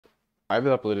I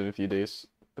haven't uploaded in a few days,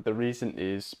 but the reason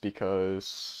is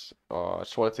because I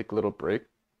just want to take a little break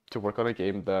to work on a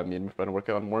game that me and my friend are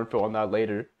working on. More info on that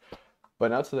later.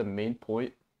 But now to the main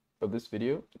point of this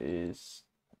video is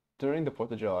during the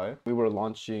 4th of July, we were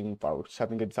launching fireworks,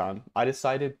 having a good time. I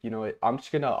decided, I'm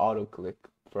just gonna auto click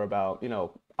for about,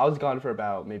 I was gone for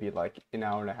about maybe like an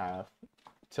hour and a half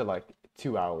to like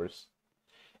 2 hours.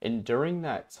 And during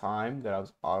that time that I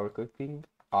was auto clicking,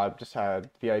 I just had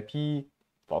VIP,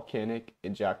 volcanic,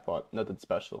 and jackpot, nothing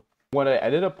special. When I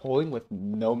ended up pulling with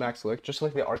no max lick, just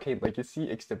like the arcade legacy,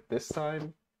 except this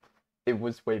time it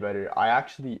was way better. I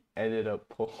actually ended up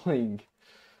pulling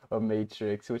a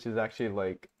matrix, which is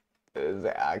actually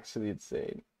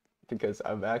insane because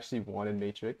I've actually wanted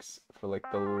matrix for like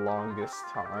the longest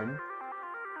time,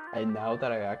 and now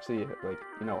that I actually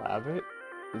have it,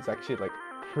 it's actually like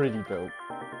pretty dope.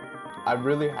 I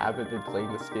really haven't been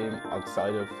playing this game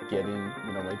outside of getting,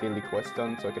 my daily quest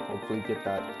done, so I can hopefully get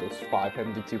those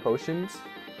 572 potions.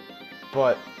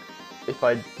 But if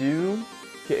I do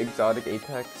get exotic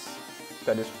apex,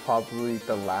 that is probably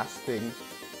the last thing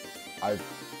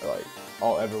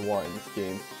I'll ever want in this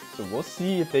game. So we'll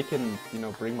see if they can,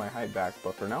 bring my hype back.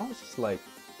 But for now, it's just like,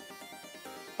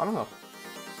 I don't know.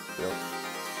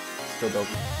 Still dope.